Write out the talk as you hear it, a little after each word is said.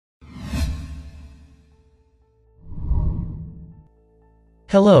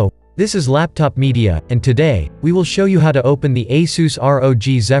Hello, this is Laptop Media, and today, we will show you how to open the ASUS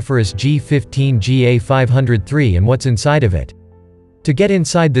ROG Zephyrus G15 GA503 and what's inside of it. To get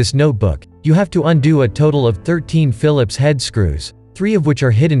inside this notebook, you have to undo a total of 13 Phillips head screws, 3 of which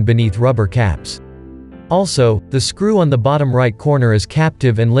are hidden beneath rubber caps. Also, the screw on the bottom right corner is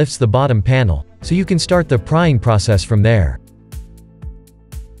captive and lifts the bottom panel, so you can start the prying process from there.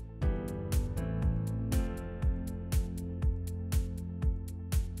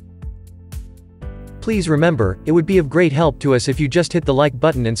 Please remember, it would be of great help to us if you just hit the like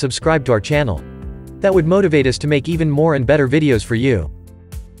button and subscribe to our channel. That would motivate us to make even more and better videos for you.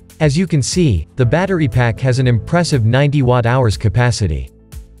 As you can see, the battery pack has an impressive 90 watt-hours capacity.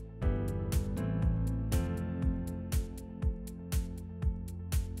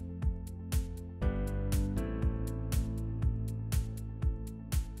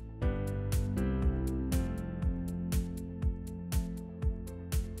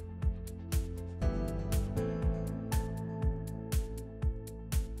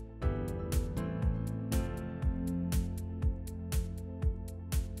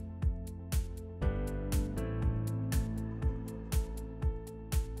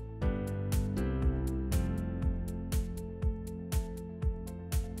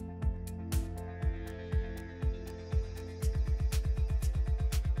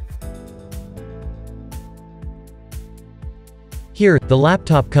 Here, the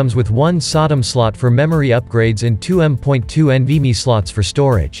laptop comes with one SODIMM slot for memory upgrades and two M.2 NVMe slots for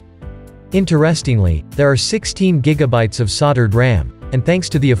storage. Interestingly, there are 16 GB of soldered RAM, and thanks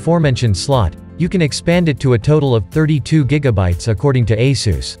to the aforementioned slot, you can expand it to a total of 32 GB according to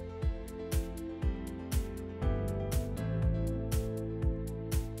ASUS.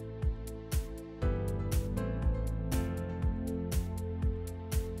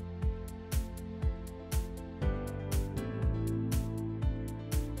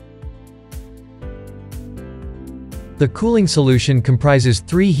 The cooling solution comprises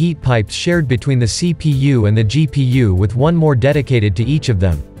 3 heat pipes shared between the CPU and the GPU with one more dedicated to each of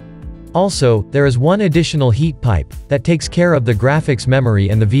them. Also, there is one additional heat pipe that takes care of the graphics memory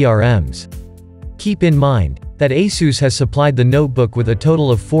and the VRMs. Keep in mind that ASUS has supplied the notebook with a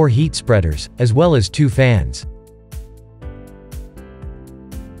total of 4 heat spreaders, as well as 2 fans.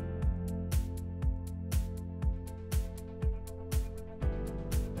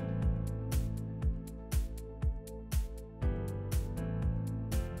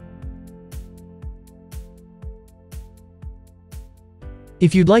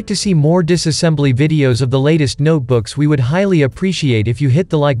 If you'd like to see more disassembly videos of the latest notebooks, we would highly appreciate if you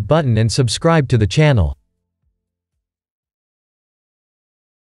hit the like button and subscribe to the channel.